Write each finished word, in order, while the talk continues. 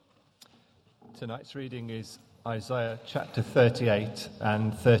Tonight's reading is Isaiah chapter 38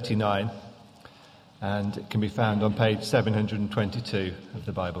 and 39, and it can be found on page 722 of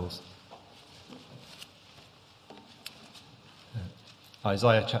the Bibles.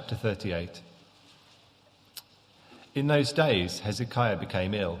 Isaiah chapter 38. In those days Hezekiah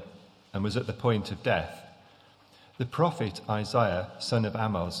became ill and was at the point of death. The prophet Isaiah, son of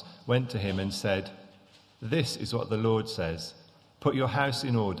Amoz, went to him and said, "This is what the Lord says, put your house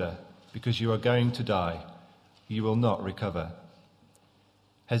in order, because you are going to die. You will not recover."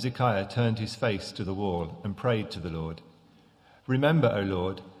 Hezekiah turned his face to the wall and prayed to the Lord. "Remember, O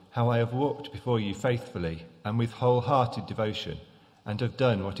Lord, how I have walked before you faithfully and with wholehearted devotion, and have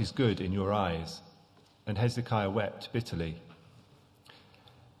done what is good in your eyes." And Hezekiah wept bitterly.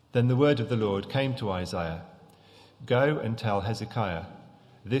 Then the word of the Lord came to Isaiah. "Go and tell Hezekiah,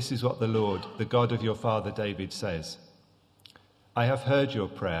 this is what the Lord, the God of your father David, says. I have heard your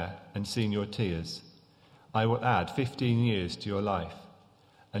prayer and seen your tears. I will add 15 years to your life,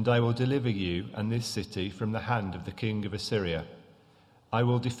 and I will deliver you and this city from the hand of the king of Assyria. I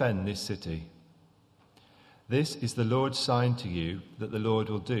will defend this city. This is the Lord's sign to you that the Lord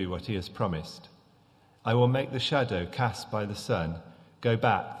will do what he has promised. I will make the shadow cast by the sun go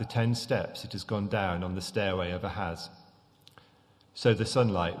back the 10 steps it has gone down on the stairway of Ahaz." So the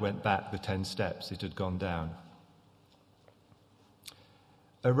sunlight went back the 10 steps it had gone down.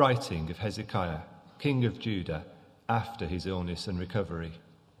 A writing of Hezekiah, king of Judah, after his illness and recovery.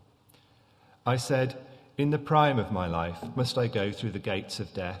 I said, "In the prime of my life, must I go through the gates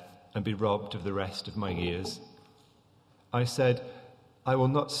of death and be robbed of the rest of my years? I said, I will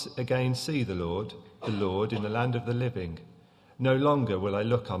not again see the Lord in the land of the living. No longer will I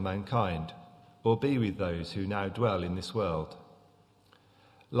look on mankind, or be with those who now dwell in this world.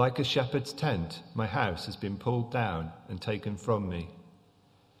 Like a shepherd's tent, my house has been pulled down and taken from me.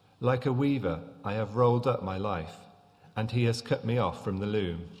 Like a weaver, I have rolled up my life, and he has cut me off from the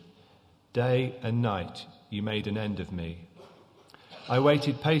loom. Day and night you made an end of me. I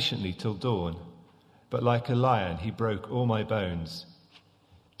waited patiently till dawn, but like a lion he broke all my bones.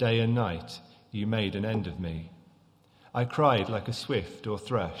 Day and night you made an end of me. I cried like a swift or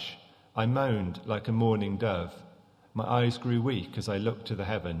thrush. I moaned like a mourning dove. My eyes grew weak as I looked to the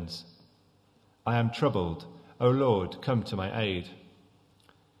heavens. I am troubled. O Lord, come to my aid."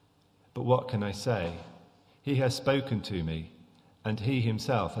 But what can I say? He has spoken to me, and he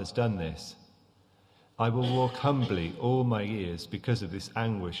himself has done this. I will walk humbly all my years because of this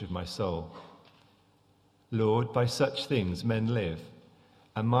anguish of my soul. Lord, by such things men live,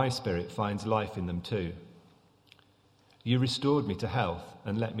 and my spirit finds life in them too. You restored me to health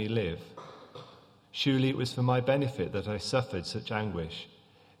and let me live. Surely it was for my benefit that I suffered such anguish.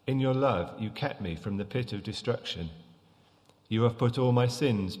 In your love you kept me from the pit of destruction. You have put all my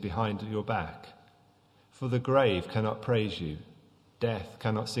sins behind your back. For the grave cannot praise you. Death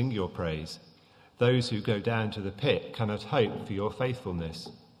cannot sing your praise. Those who go down to the pit cannot hope for your faithfulness.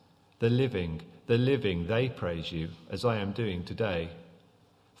 The living, they praise you, as I am doing today.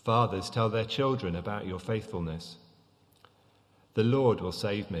 Fathers tell their children about your faithfulness. The Lord will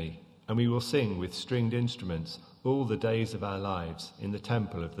save me, and we will sing with stringed instruments all the days of our lives in the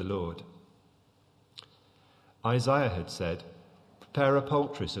temple of the Lord. Isaiah had said, "Prepare a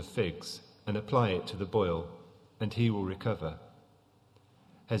poultice of figs and apply it to the boil, and he will recover."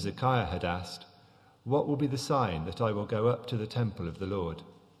 Hezekiah had asked, "What will be the sign that I will go up to the temple of the Lord?"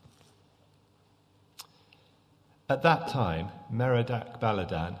 At that time,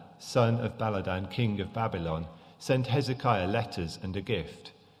 Merodach-Baladan, son of Baladan, king of Babylon, sent Hezekiah letters and a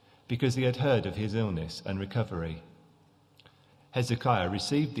gift, because he had heard of his illness and recovery. Hezekiah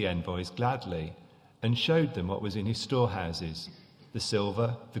received the envoys gladly and showed them what was in his storehouses: the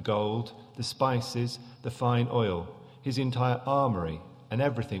silver, the gold, the spices, the fine oil, his entire armory, and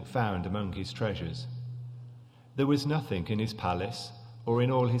everything found among his treasures. There was nothing in his palace or in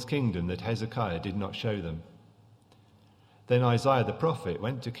all his kingdom that Hezekiah did not show them. Then Isaiah the prophet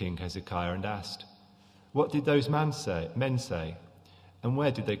went to King Hezekiah and asked, "What did those men say, and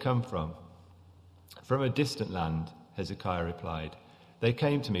where did they come from?" "From a distant land," Hezekiah replied. "They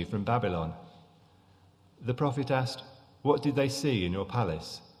came to me from Babylon." The prophet asked, "What did they see in your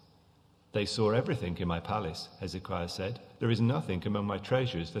palace?" "They saw everything in my palace," Hezekiah said. "There is nothing among my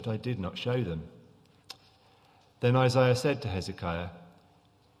treasures that I did not show them." Then Isaiah said to Hezekiah,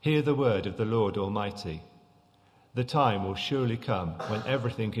 "Hear the word of the Lord Almighty. The time will surely come when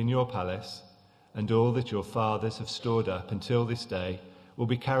everything in your palace and all that your fathers have stored up until this day will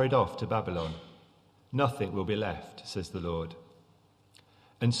be carried off to Babylon. Nothing will be left, says the Lord.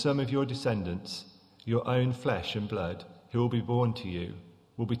 And some of your descendants, your own flesh and blood, who will be born to you,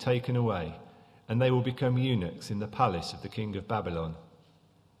 will be taken away, and they will become eunuchs in the palace of the king of Babylon."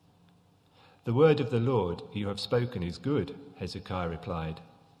 "The word of the Lord you have spoken is good," Hezekiah replied,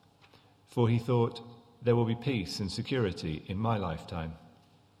 for he thought, "There will be peace and security in my lifetime."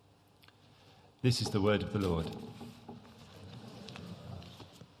 This is the word of the Lord.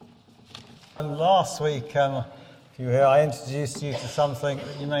 Last week, if you were here, I introduced you to something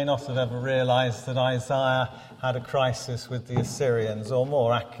that you may not have ever realised, that Isaiah had a crisis with the Assyrians, or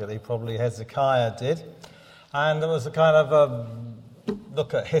more accurately, probably Hezekiah did. And there was a kind of a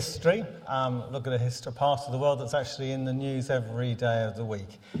look at history, part of the world that's actually in the news every day of the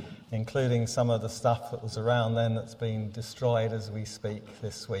week, including some of the stuff that was around then that's been destroyed as we speak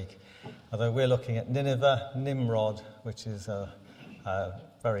this week. Although we're looking at Nineveh, Nimrod, which is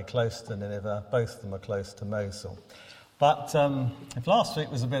very close to Nineveh. Both of them are close to Mosul. But if last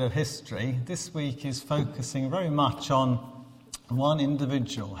week was a bit of history, this week is focusing very much on one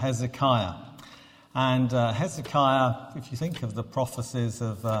individual, Hezekiah. And Hezekiah, if you think of the prophecies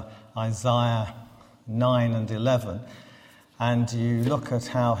of Isaiah 9 and 11, and you look at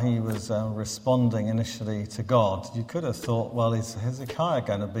how he was responding initially to God, you could have thought, well, is Hezekiah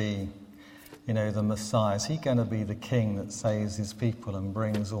going to be, the Messiah? Is he going to be the king that saves his people and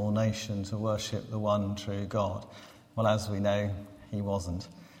brings all nations to worship the one true God? Well, as we know, he wasn't.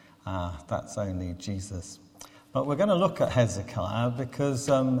 That's only Jesus. But we're going to look at Hezekiah because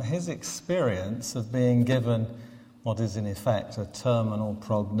his experience of being given what is in effect a terminal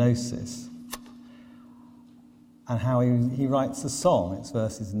prognosis, and how he writes a song. It's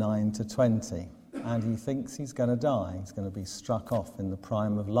verses 9 to 20. And he thinks he's going to die. He's going to be struck off in the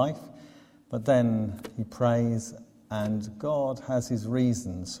prime of life. But then he prays, and God has his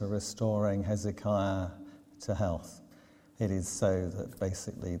reasons for restoring Hezekiah to health. It is so that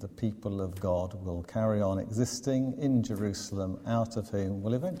basically the people of God will carry on existing in Jerusalem, out of whom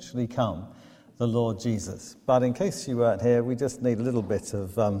will eventually come the Lord Jesus. But in case you weren't here, we just need a little bit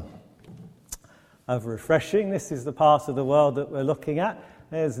of refreshing. This is the part of the world that we're looking at.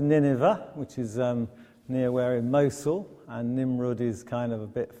 There's Nineveh, which is near where in Mosul, and Nimrod is kind of a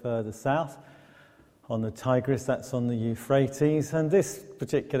bit further south on the Tigris. That's on the Euphrates. And this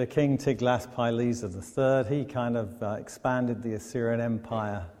particular king, Tiglath-Pileser III, he kind of expanded the Assyrian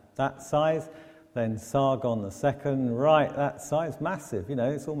Empire that size. Then Sargon II, right, that size, massive,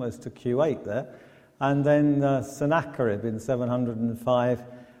 it's almost to Kuwait there. And then Sennacherib in 705,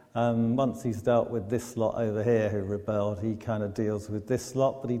 once he's dealt with this lot over here who rebelled, he kind of deals with this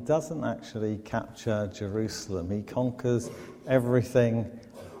lot, but he doesn't actually capture Jerusalem. He conquers everything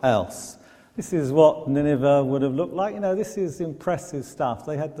else. This is what Nineveh would have looked like. This is impressive stuff.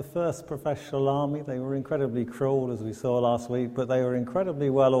 They had the first professional army. They were incredibly cruel, as we saw last week, but they were incredibly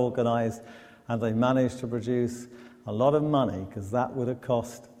well organised, and they managed to produce a lot of money, because that would have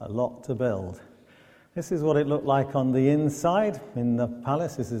cost a lot to build. This is what it looked like on the inside in the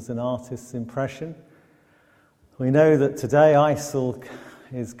palace. This is an artist's impression. We know that today ISIL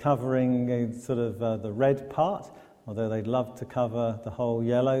is covering sort of the red part, although they'd love to cover the whole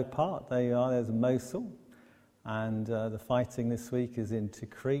yellow part. There's Mosul, and the fighting this week is in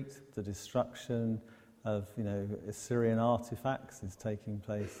Tikrit. The destruction of Assyrian artifacts is taking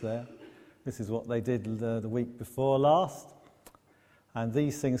place there. This is what they did the week before last. And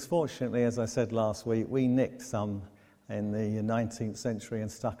these things, fortunately, as I said last week, we nicked some in the 19th century and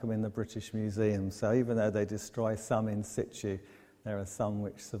stuck them in the British Museum. So even though they destroy some in situ, there are some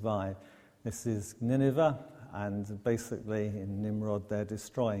which survive. This is Nineveh, and basically in Nimrod they're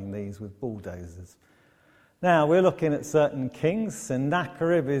destroying these with bulldozers. Now we're looking at certain kings.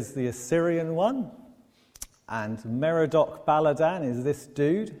 Sennacherib is the Assyrian one, and Merodach-Baladan is this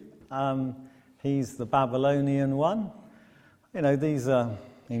dude. He's the Babylonian one. These are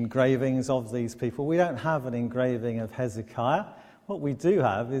engravings of these people. We don't have an engraving of Hezekiah. What we do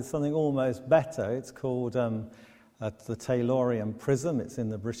have is something almost better. It's called the Taylorian Prism. It's in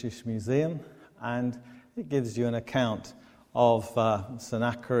the British Museum, and it gives you an account of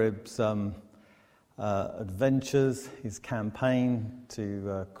Sennacherib's adventures, his campaign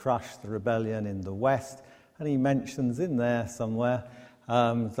to crush the rebellion in the west. And he mentions in there somewhere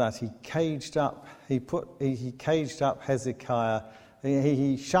that he caged up Hezekiah.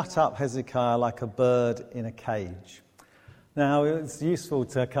 He shut up Hezekiah like a bird in a cage. Now, it's useful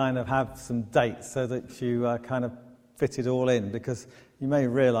to kind of have some dates so that you kind of fit it all in, because you may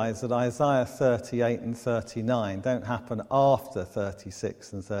realise that Isaiah 38 and 39 don't happen after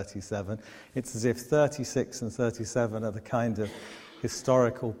 36 and 37. It's as if 36 and 37 are the kind of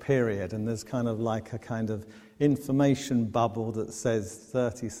historical period, and there's kind of like a kind of information bubble that says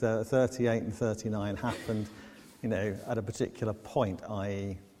 38 and 39 happened, at a particular point,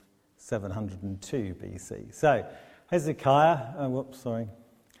 i.e. 702 BC. So Hezekiah,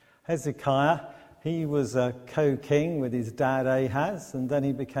 he was a co-king with his dad Ahaz, and then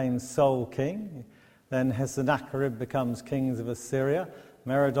he became sole king. Then Sennacherib becomes king of Assyria.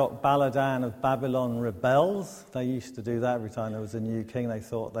 Merodach-Baladan of Babylon rebels. They used to do that every time there was a new king. They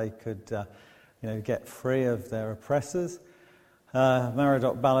thought they could get free of their oppressors.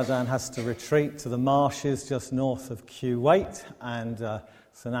 Merodach-Baladan has to retreat to the marshes just north of Kuwait, and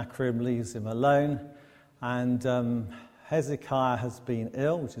Sennacherib leaves him alone. And Hezekiah has been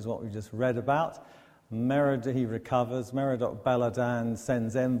ill, which is what we just read about. He recovers. Merodach-Baladan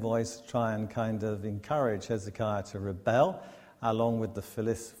sends envoys to try and kind of encourage Hezekiah to rebel, along with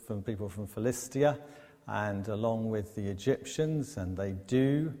the people from Philistia and along with the Egyptians, and they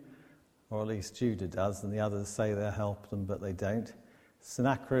do, or at least Judah does, and the others say they'll help them, but they don't.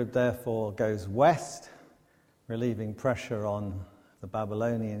 Sennacherib therefore goes west, relieving pressure on the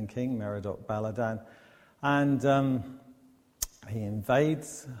Babylonian king, Merodach-Baladan, and he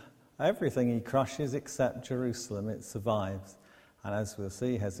invades everything. He crushes except Jerusalem. It survives. And as we'll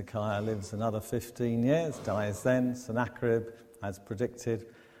see, Hezekiah lives another 15 years, dies then. Sennacherib, as predicted,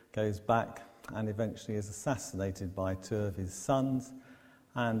 goes back and eventually is assassinated by two of his sons.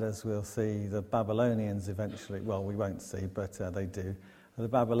 And as we'll see, the Babylonians eventually, well, we won't see, but they do. The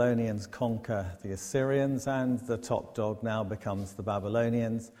Babylonians conquer the Assyrians, and the top dog now becomes the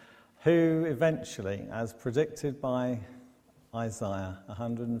Babylonians, who eventually, as predicted by Isaiah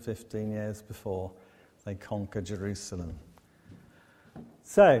 115 years before, they conquer Jerusalem.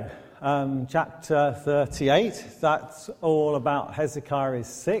 So, chapter 38, that's all about Hezekiah is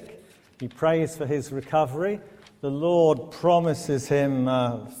sick. He prays for his recovery. The Lord promises him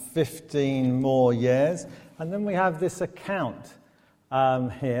 15 more years. And then we have this account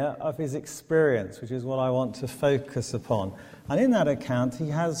here of his experience, which is what I want to focus upon. And in that account, he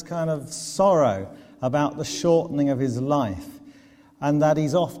has kind of sorrow about the shortening of his life and that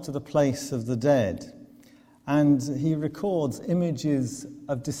he's off to the place of the dead. And he records images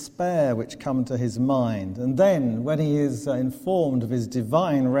of despair which come to his mind. And then, when he is informed of his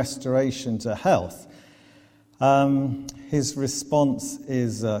divine restoration to health, his response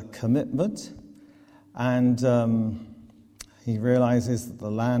is commitment. And he realizes that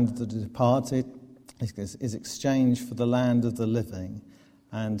the land of the departed is exchanged for the land of the living.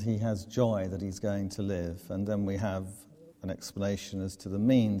 And he has joy that he's going to live. And then we have an explanation as to the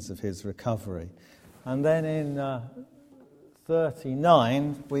means of his recovery. And then in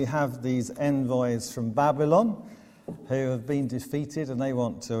 39, we have these envoys from Babylon who have been defeated, and they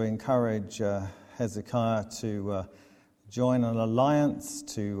want to encourage Hezekiah to join an alliance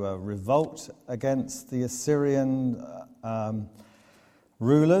to revolt against the Assyrian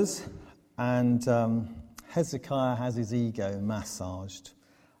rulers. And Hezekiah has his ego massaged,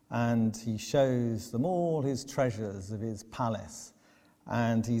 and he shows them all his treasures of his palace.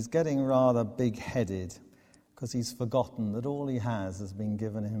 And he's getting rather big-headed because he's forgotten that all he has been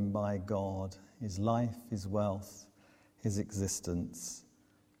given him by God, his life, his wealth, his existence.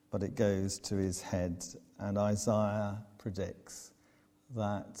 But it goes to his head, and Isaiah predicts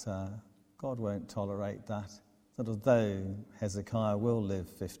that God won't tolerate that although Hezekiah will live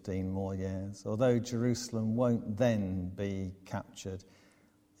 15 more years, although Jerusalem won't then be captured,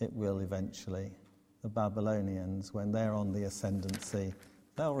 it will eventually. The Babylonians, when they're on the ascendancy,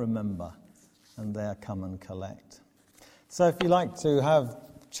 they'll remember and they'll come and collect. So if you like to have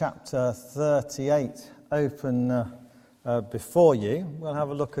chapter 38 open before you, we'll have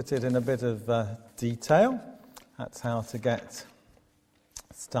a look at it in a bit of detail. That's how to get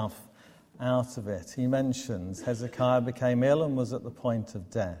stuff out of it. He mentions Hezekiah became ill and was at the point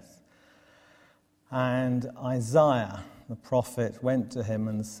of death. And Isaiah, the prophet, went to him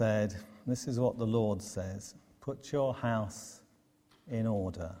and said, "This is what the Lord says, put your house in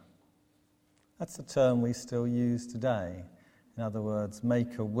order." That's a term we still use today. In other words,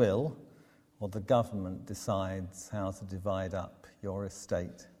 make a will, or the government decides how to divide up your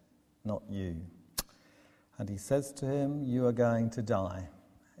estate, not you. And he says to him, "You are going to die."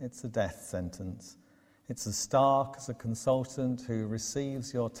 It's a death sentence. It's as stark as a consultant who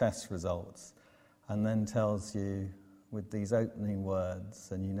receives your test results and then tells you with these opening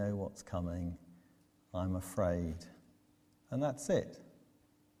words, and you know what's coming, "I'm afraid." And that's it.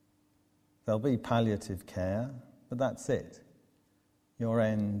 There'll be palliative care, but that's it. Your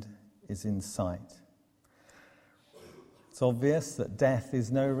end is in sight. It's obvious that death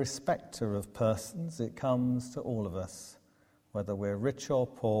is no respecter of persons. It comes to all of us, whether we're rich or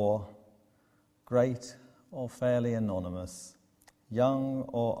poor, great or fairly anonymous, young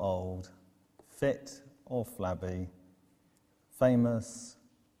or old, fit or flabby, famous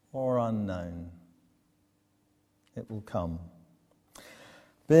or unknown. It will come.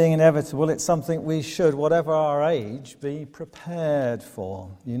 Being inevitable, it's something we should, whatever our age, be prepared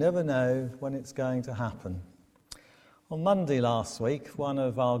for. You never know when it's going to happen. On Monday last week, one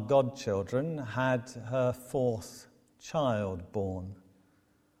of our godchildren had her 4th child born.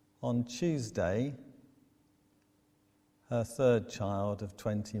 On Tuesday, her 3rd child of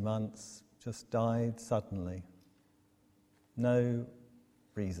 20 months just died suddenly. No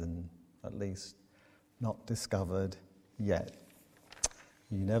reason, at least not discovered yet.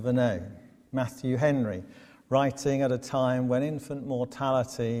 You never know. Matthew Henry, writing at a time when infant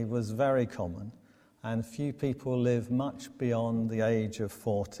mortality was very common and few people live much beyond the age of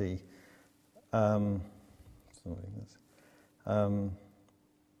 40,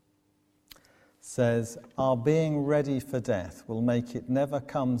 says, our being ready for death will make it never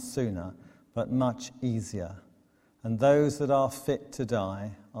come sooner, but much easier. And those that are fit to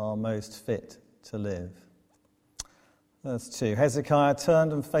die are most fit to live. Verse 2, Hezekiah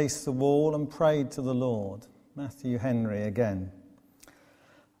turned and faced the wall and prayed to the Lord. Matthew Henry again.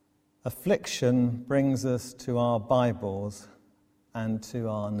 Affliction brings us to our Bibles and to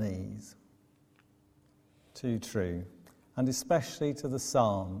our knees. Too true. And especially to the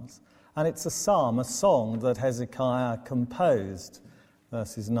Psalms. And it's a psalm, a song that Hezekiah composed,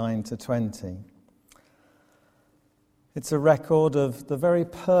 verses 9 to 20. It's a record of the very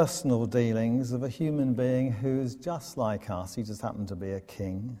personal dealings of a human being who is just like us. He just happened to be a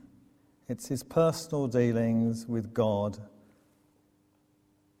king. It's his personal dealings with God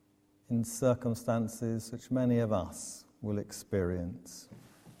in circumstances which many of us will experience.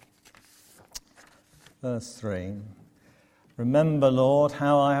 Verse 3. Remember, Lord,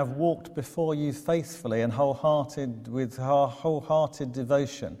 how I have walked before you faithfully and with wholehearted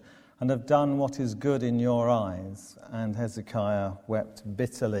devotion, and have done what is good in your eyes. And Hezekiah wept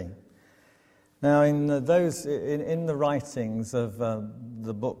bitterly. Now, in the writings of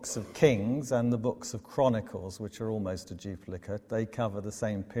the books of Kings and the books of Chronicles, which are almost a duplicate, they cover the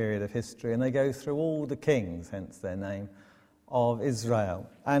same period of history, and they go through all the kings, hence their name, of Israel.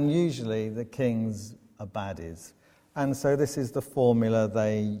 And usually the kings are baddies. And so this is the formula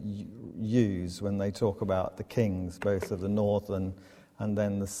they use when they talk about the kings, both of the northern and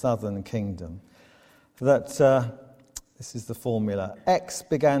then the southern kingdom. This is the formula. X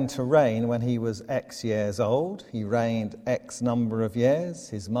began to reign when he was X years old. He reigned X number of years.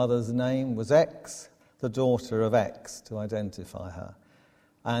 His mother's name was X, the daughter of X, to identify her.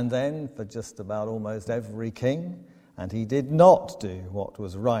 And then for just about almost every king, and he did not do what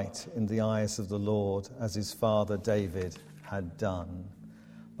was right in the eyes of the Lord, as his father David had done.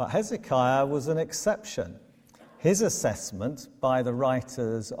 But Hezekiah was an exception. His assessment by the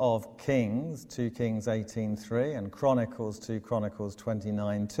writers of Kings, 2 Kings 18:3 and Chronicles 2 Chronicles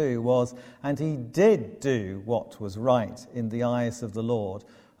 29:2 was, and he did do what was right in the eyes of the Lord,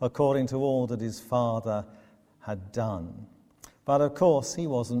 according to all that his father had done. But of course he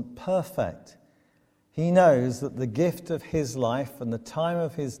wasn't perfect. He knows that the gift of his life and the time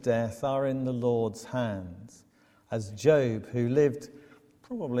of his death are in the Lord's hands. As Job, who lived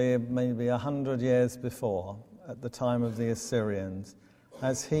probably maybe 100 years before, at the time of the Assyrians,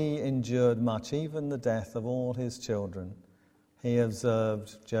 as he endured much, even the death of all his children. He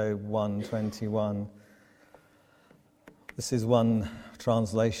observed Job 1:21. This is one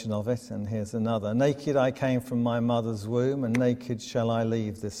translation of it, and here's another. Naked I came from my mother's womb, and naked shall I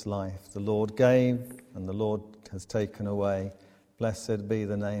leave this life. The Lord gave, and the Lord has taken away. Blessed be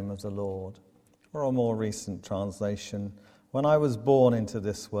the name of the Lord. Or a more recent translation. When I was born into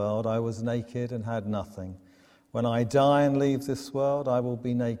this world, I was naked and had nothing. When I die and leave this world, I will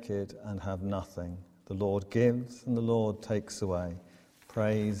be naked and have nothing. The Lord gives and the Lord takes away.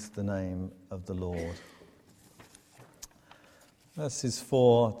 Praise the name of the Lord. Verses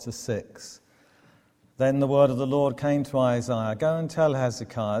 4 to 6. Then the word of the Lord came to Isaiah. Go and tell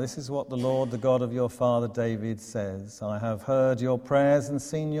Hezekiah, this is what the Lord, the God of your father David says. I have heard your prayers and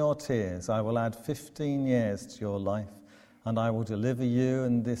seen your tears. I will add 15 years to your life. And I will deliver you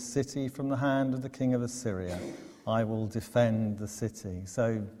and this city from the hand of the king of Assyria. I will defend the city.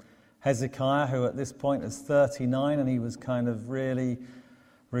 So Hezekiah, who at this point is 39, and he was kind of really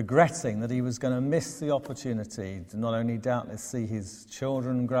regretting that he was going to miss the opportunity to not only doubtless see his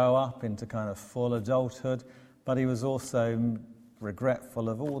children grow up into kind of full adulthood, but he was also regretful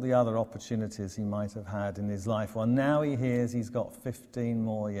of all the other opportunities he might have had in his life. Well, now he hears he's got 15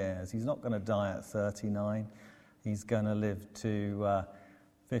 more years. He's not going to die at 39. He's going to live to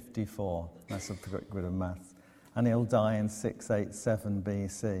 54. That's a quick bit of maths. And he'll die in 687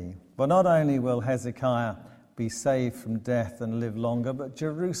 BC. But not only will Hezekiah be saved from death and live longer, but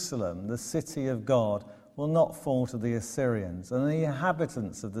Jerusalem, the city of God, will not fall to the Assyrians, and the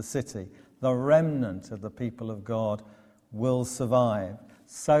inhabitants of the city, the remnant of the people of God, will survive.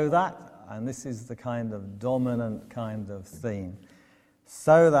 So that, and this is the kind of dominant kind of theme,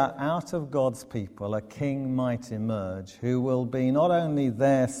 so that out of God's people a king might emerge who will be not only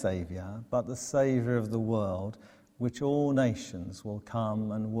their Saviour, but the Saviour of the world, which all nations will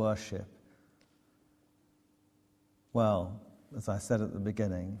come and worship. Well, as I said at the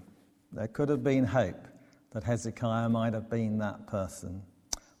beginning, there could have been hope that Hezekiah might have been that person.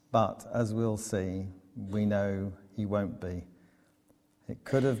 But, as we'll see, we know he won't be. It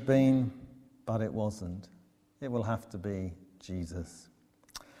could have been, but it wasn't. It will have to be Jesus.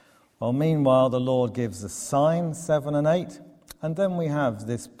 Well, meanwhile, the Lord gives a sign, 7 and 8, and then we have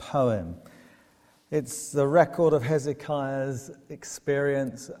this poem. It's the record of Hezekiah's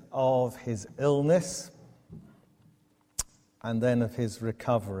experience of his illness and then of his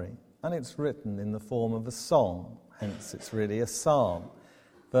recovery. And it's written in the form of a song, hence it's really a psalm.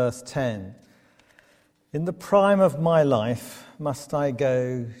 Verse 10, "In the prime of my life must I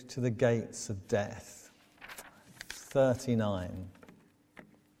go to the gates of death." 39.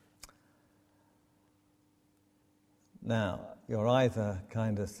 Now, you'll either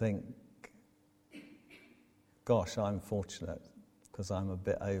kind of think, gosh, I'm fortunate because I'm a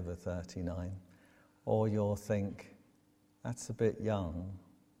bit over 39, or you'll think, that's a bit young.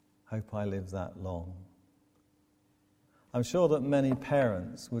 Hope I live that long. I'm sure that many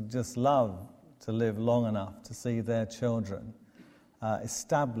parents would just love to live long enough to see their children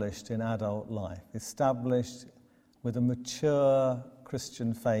established in adult life, established with a mature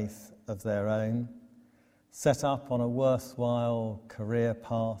Christian faith of their own, set up on a worthwhile career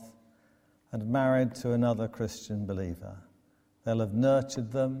path, and married to another Christian believer. They'll have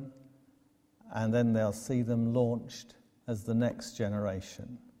nurtured them, and then they'll see them launched as the next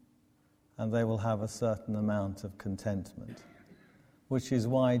generation. And they will have a certain amount of contentment, which is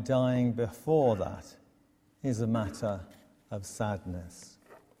why dying before that is a matter of sadness.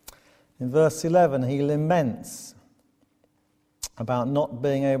 In verse 11, he laments about not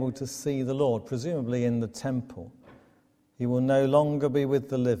being able to see the Lord, presumably in the temple. He will no longer be with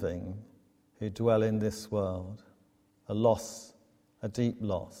the living who dwell in this world. A loss, a deep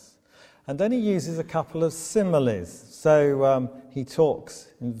loss. And then he uses a couple of similes. So he talks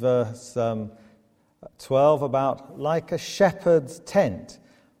in verse 12 about, like a shepherd's tent,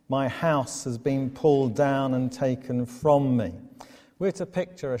 my house has been pulled down and taken from me. We're to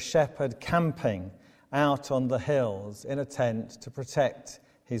picture a shepherd camping out on the hills in a tent to protect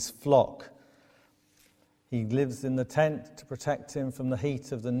his flock. He lives in the tent to protect him from the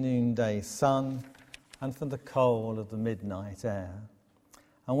heat of the noonday sun and from the cold of the midnight air.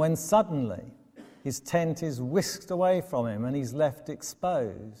 And when suddenly his tent is whisked away from him and he's left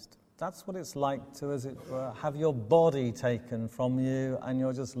exposed, that's what it's like to, as it were, have your body taken from you and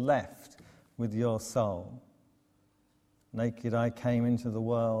you're just left with your soul. Naked I came into the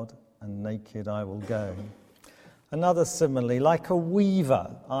world, and naked I will go. Another simile, like a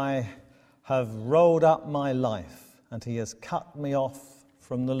weaver, I have rolled up my life, and he has cut me off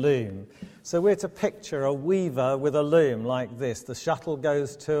from the loom. So we're to picture a weaver with a loom like this. The shuttle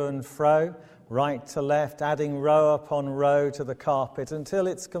goes to and fro, right to left, adding row upon row to the carpet until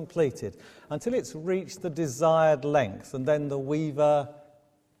it's completed, until it's reached the desired length, and then the weaver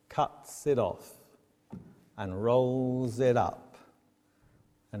cuts it off and rolls it up,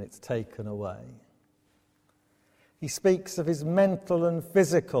 and it's taken away. He speaks of his mental and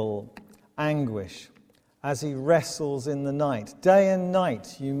physical anguish as he wrestles in the night. Day and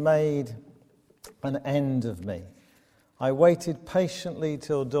night you made an end of me. I waited patiently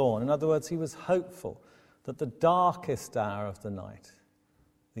till dawn. In other words, he was hopeful that the darkest hour of the night,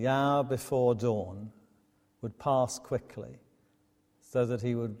 the hour before dawn, would pass quickly so that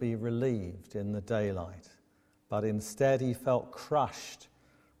he would be relieved in the daylight. But instead he felt crushed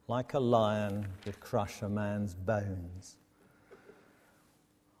like a lion would crush a man's bones.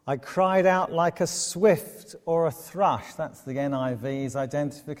 I cried out like a swift or a thrush. That's the NIV's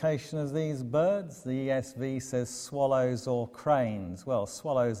identification of these birds. The ESV says swallows or cranes. Well,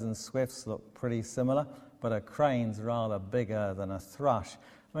 swallows and swifts look pretty similar, but a crane's rather bigger than a thrush.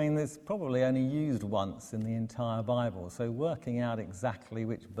 I mean, it's probably only used once in the entire Bible, so working out exactly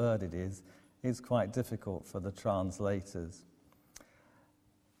which bird it is quite difficult for the translators.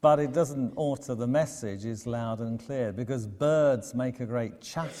 But it doesn't alter the message, is loud and clear, because birds make a great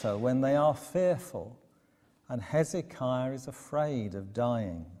chatter when they are fearful, and Hezekiah is afraid of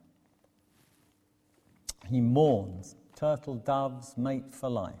dying. He mourns. Turtle doves mate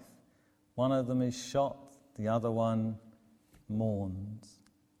for life. One of them is shot, The other one mourns.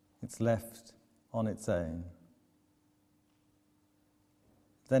 It's left on its own.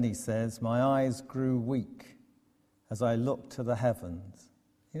 Then he says, my eyes grew weak as I looked to the heavens.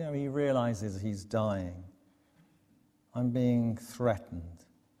 You know, he realizes he's dying. I'm being threatened.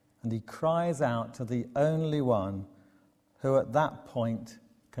 And he cries out to the only one who at that point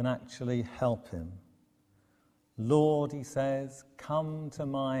can actually help him. Lord, he says, come to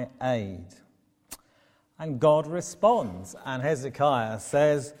my aid. And God responds, and Hezekiah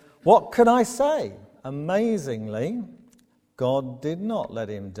says, what can I say? Amazingly, God did not let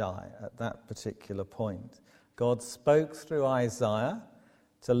him die at that particular point. God spoke through Isaiah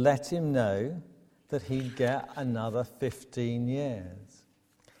to let him know that he'd get another 15 years.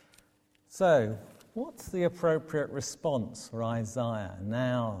 So, what's the appropriate response for Isaiah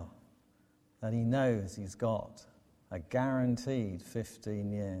now that he knows he's got a guaranteed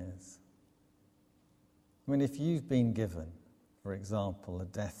 15 years? I mean, if you've been given, for example, a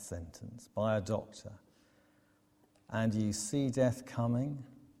death sentence by a doctor, and you see death coming,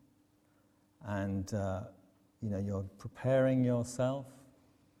 and you're preparing yourself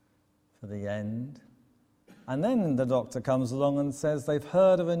for the end, and then the doctor comes along and says they've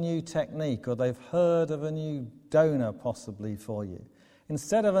heard of a new technique, or they've heard of a new donor possibly for you.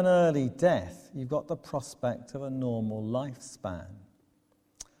 Instead of an early death, you've got the prospect of a normal lifespan.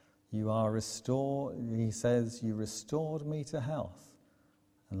 You are restored, he says, you restored me to health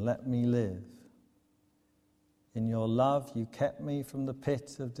and let me live. In your love, you kept me from the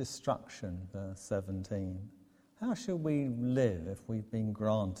pit of destruction, verse 17. How shall we live if we've been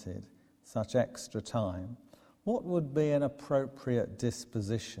granted such extra time? What would be an appropriate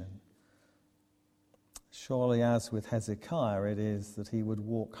disposition? Surely, as with Hezekiah, it is that he would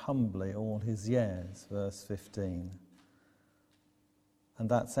walk humbly all his years, verse 15. And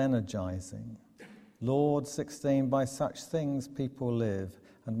that's energizing. Lord, 16, by such things people live,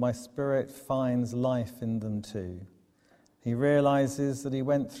 and my spirit finds life in them too. He realizes that he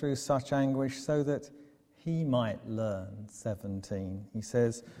went through such anguish so that he might learn, 17. He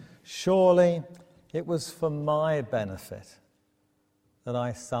says, surely it was for my benefit that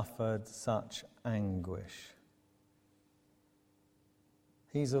I suffered such anguish.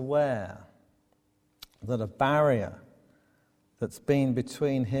 He's aware that a barrier that's been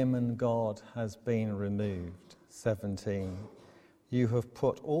between him and God has been removed. 17. You have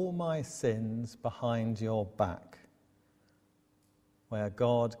put all my sins behind your back, where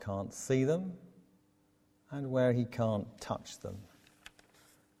God can't see them and where he can't touch them.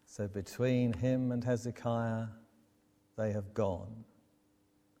 So between him and Hezekiah, they have gone.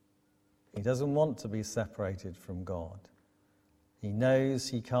 He doesn't want to be separated from God. He knows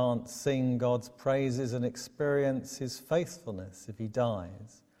he can't sing God's praises and experience his faithfulness if he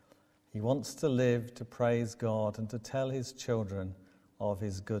dies. He wants to live to praise God and to tell his children of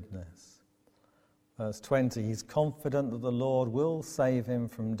his goodness. Verse 20, he's confident that the Lord will save him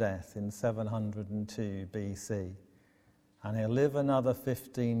from death in 702 BC. And he'll live another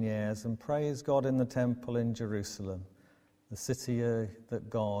 15 years and praise God in the temple in Jerusalem, the city that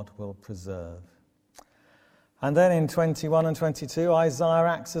God will preserve. And then in 21 and 22, Isaiah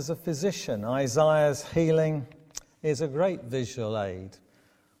acts as a physician. Isaiah's healing is a great visual aid.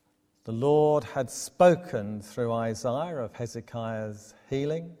 The Lord had spoken through Isaiah of Hezekiah's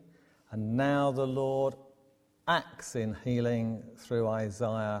healing, and now the Lord acts in healing through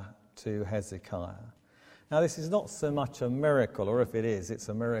Isaiah to Hezekiah. Now, this is not so much a miracle, or if it is, it's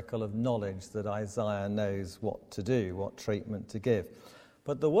a miracle of knowledge that Isaiah knows what to do, what treatment to give.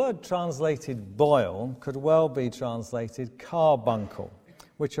 But the word translated boil could well be translated carbuncle,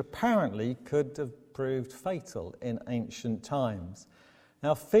 which apparently could have proved fatal in ancient times.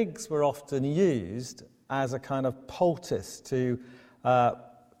 Now, figs were often used as a kind of poultice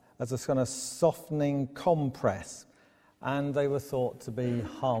as a kind of softening compress, and they were thought to be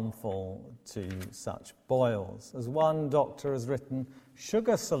harmful to such boils. As one doctor has written,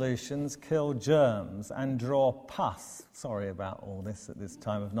 sugar solutions kill germs and draw pus. Sorry about all this at this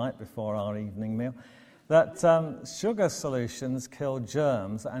time of night before our evening meal. That sugar solutions kill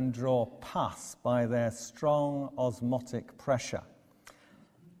germs and draw pus by their strong osmotic pressure.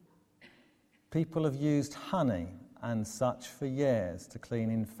 People have used honey and such for years to clean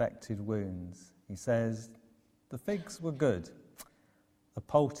infected wounds. He says, the figs were good. The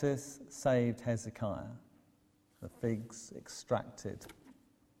poultice saved Hezekiah. The figs extracted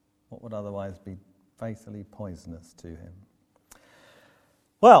what would otherwise be fatally poisonous to him.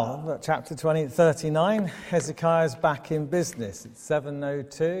 Well, chapter 39, Hezekiah's back in business. It's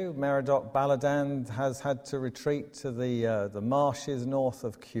 702. Merodach-Baladan has had to retreat to the marshes north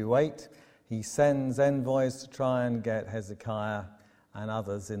of Kuwait. He sends envoys to try and get Hezekiah and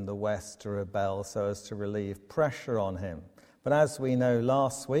others in the west to rebel so as to relieve pressure on him. But as we know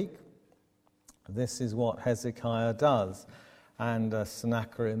last week, this is what Hezekiah does. And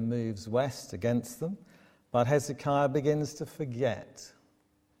Sennacherib moves west against them. But Hezekiah begins to forget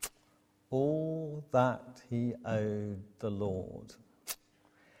all that he owed the Lord.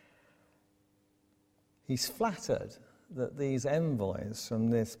 He's flattered that these envoys from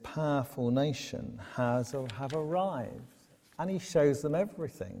this powerful nation have arrived. And he shows them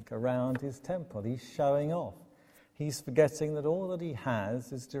everything around his temple. He's showing off. He's forgetting that all that he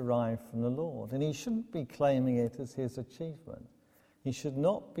has is derived from the Lord. And he shouldn't be claiming it as his achievement. He should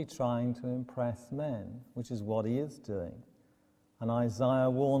not be trying to impress men, which is what he is doing. And Isaiah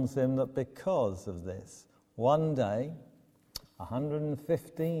warns him that because of this, one day,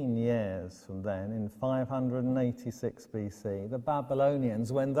 115 years from then, in 586 BC, the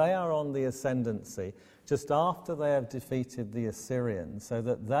Babylonians, when they are on the ascendancy, just after they have defeated the Assyrians, so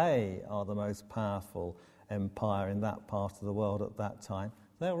that they are the most powerful empire in that part of the world at that time,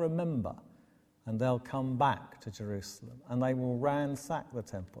 they'll remember and they'll come back to Jerusalem and they will ransack the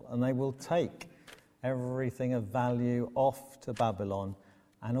temple and they will take everything of value off to Babylon,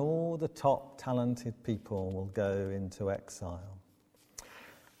 and all the top talented people will go into exile.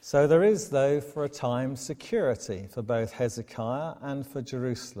 So there is, though, for a time, security for both Hezekiah and for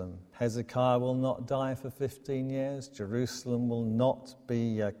Jerusalem. Hezekiah will not die for 15 years. Jerusalem will not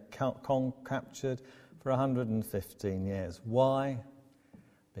be captured for 115 years. Why?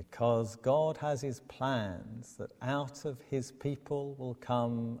 Because God has his plans that out of his people will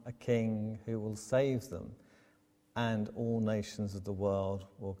come a king who will save them, and all nations of the world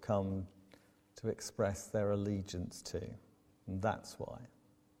will come to express their allegiance to. And that's why.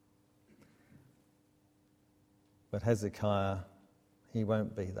 But Hezekiah, he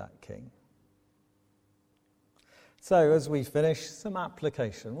won't be that king. So as we finish, some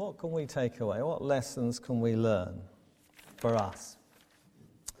application. What can we take away? What lessons can we learn for us?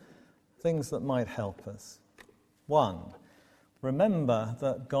 Things that might help us. 1, remember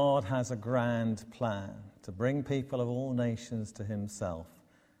that God has a grand plan to bring people of all nations to himself.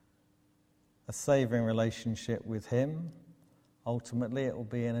 A saving relationship with him. Ultimately, it will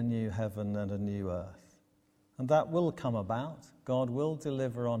be in a new heaven and a new earth. And that will come about. God will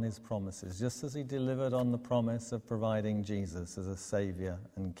deliver on his promises, just as he delivered on the promise of providing Jesus as a Saviour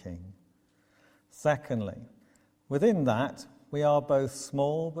and King. Secondly, within that, we are both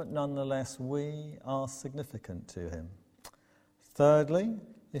small, but nonetheless we are significant to him. Thirdly,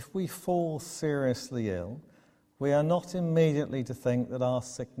 if we fall seriously ill, we are not immediately to think that our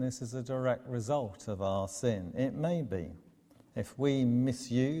sickness is a direct result of our sin. It may be. If we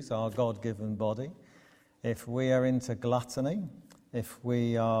misuse our God-given body, if we are into gluttony, if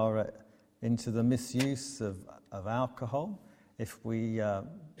we are into the misuse of alcohol, if we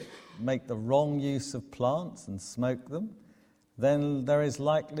make the wrong use of plants and smoke them, then there is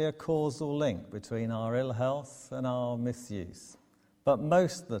likely a causal link between our ill health and our misuse. But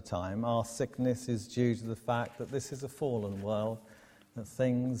most of the time, our sickness is due to the fact that this is a fallen world, that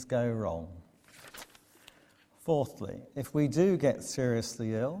things go wrong. Fourthly, if we do get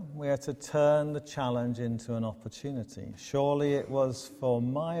seriously ill, we are to turn the challenge into an opportunity. Surely it was for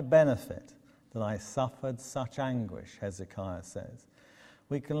my benefit that I suffered such anguish, Hezekiah says.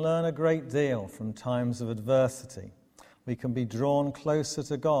 We can learn a great deal from times of adversity. We can be drawn closer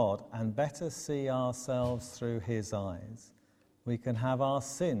to God and better see ourselves through his eyes. We can have our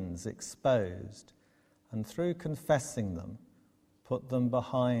sins exposed and through confessing them, put them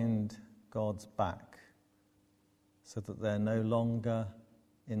behind God's back so that they're no longer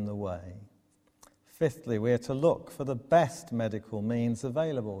in the way. Fifthly, we are to look for the best medical means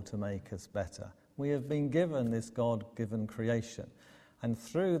available to make us better. We have been given this God-given creation, and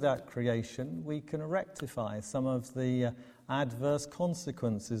through that creation we can rectify some of the adverse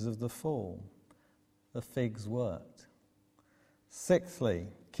consequences of the fall. The figs worked. Sixthly,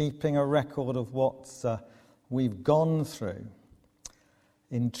 keeping a record of what we've gone through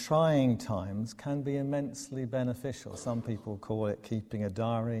in trying times can be immensely beneficial. Some people call it keeping a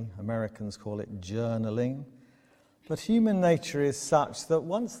diary. Americans call it journaling. But human nature is such that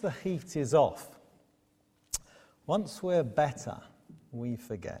once the heat is off, once we're better, we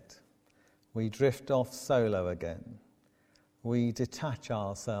forget. We drift off solo again. We detach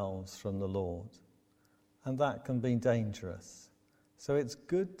ourselves from the Lord. And that can be dangerous. So it's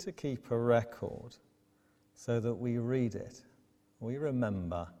good to keep a record so that we read it, we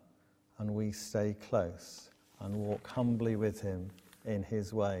remember, and we stay close and walk humbly with him in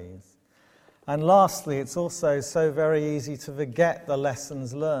his ways. And lastly, it's also so very easy to forget the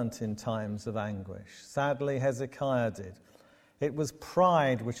lessons learnt in times of anguish. Sadly, Hezekiah did. It was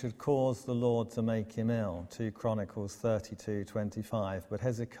pride which had caused the Lord to make him ill, 2 Chronicles 32:25. But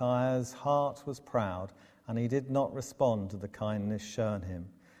Hezekiah's heart was proud, and he did not respond to the kindness shown him.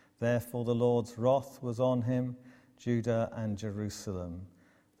 Therefore the Lord's wrath was on him, Judah and Jerusalem.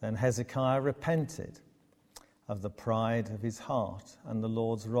 Then Hezekiah repented of the pride of his heart, and the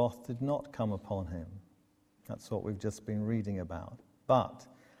Lord's wrath did not come upon him. That's what we've just been reading about. But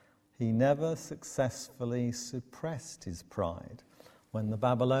he never successfully suppressed his pride. When the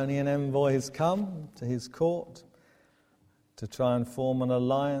Babylonian envoys come to his court to try and form an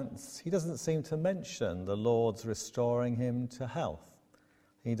alliance, he doesn't seem to mention the Lord's restoring him to health.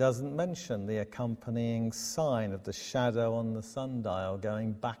 He doesn't mention the accompanying sign of the shadow on the sundial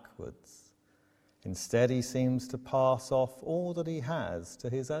going backwards. Instead, he seems to pass off all that he has to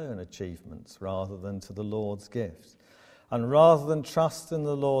his own achievements rather than to the Lord's gift. And rather than trust in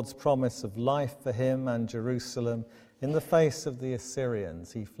the Lord's promise of life for him and Jerusalem, in the face of the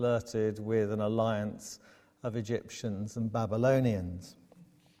Assyrians, he flirted with an alliance of Egyptians and Babylonians,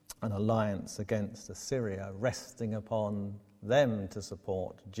 an alliance against Assyria, resting upon them to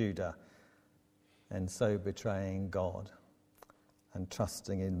support Judah, and so betraying God and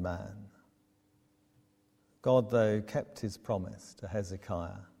trusting in man. God, though, kept his promise to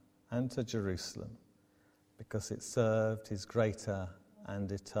Hezekiah and to Jerusalem because it served his greater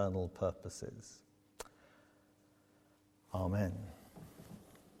and eternal purposes. Amen.